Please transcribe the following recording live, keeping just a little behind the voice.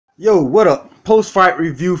Yo, what up? Post-fight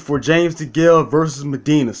review for James DeGale versus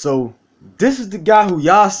Medina. So, this is the guy who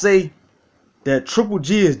y'all say that Triple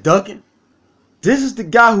G is ducking. This is the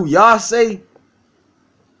guy who y'all say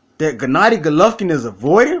that Gennady Golovkin is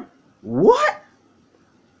avoiding. What?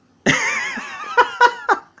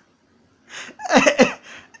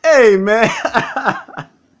 Hey, man.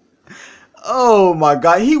 Oh my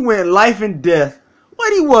God, he went life and death.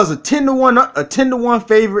 What, he was a 10-to-1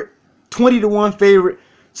 favorite, 20-to-1 favorite.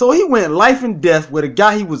 So he went life and death with a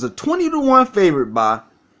guy he was a 20-to-1 favorite by.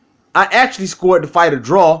 I actually scored the fight a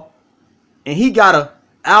draw, and he got a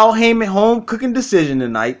Al Heyman home cooking decision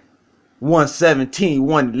tonight.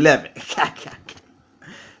 117-111.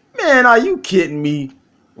 Man, are you kidding me?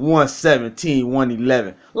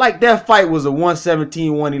 117-111. Like that fight was a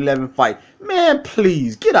 117-111 fight. Man,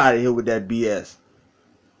 please get out of here with that BS.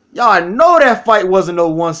 Y'all know that fight wasn't no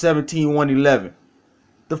 117-111.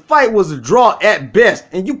 The fight was a draw at best,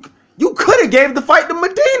 and you could have gave the fight to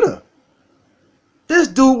Medina. This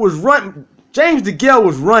dude was running. James DeGale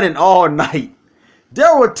was running all night.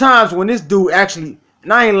 There were times when this dude actually,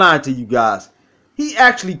 and I ain't lying to you guys, he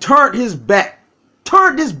actually turned his back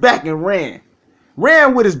and ran.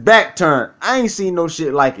 Ran with his back turned. I ain't seen no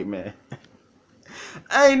shit like it, man.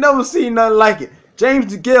 I ain't never seen nothing like it. James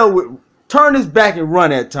DeGale would turn his back and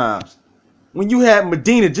run at times. When you had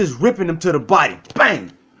Medina just ripping him to the body.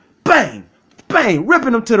 Bang, bang, bang.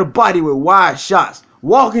 Ripping him to the body with wide shots.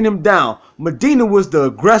 Walking him down. Medina was the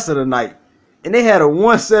aggressor tonight. And they had a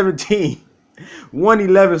 117-111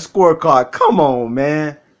 scorecard. Come on,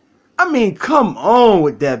 man. I mean, come on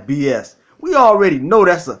with that BS. We already know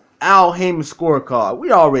that's a Al Heyman scorecard.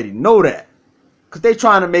 We already know that. Because they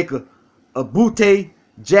trying to make a Butte,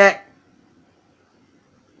 Jack.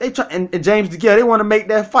 They try, and James DeGale, they want to make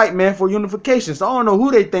that fight, man, for unification. So I don't know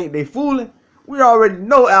who they think they fooling. We already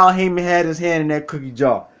know Al Heyman had his hand in that cookie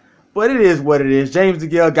jar. But it is what it is. James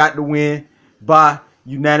DeGale got the win by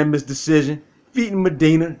unanimous decision. Defeating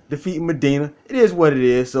Medina. It is what it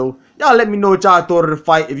is. So y'all let me know what y'all thought of the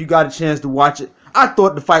fight if you got a chance to watch it. I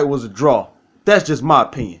thought the fight was a draw. That's just my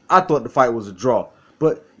opinion. I thought the fight was a draw.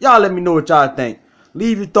 But y'all let me know what y'all think.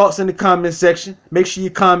 Leave your thoughts in the comment section. Make sure you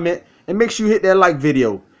comment. And make sure you hit that like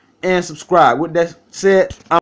video. And subscribe. With that said,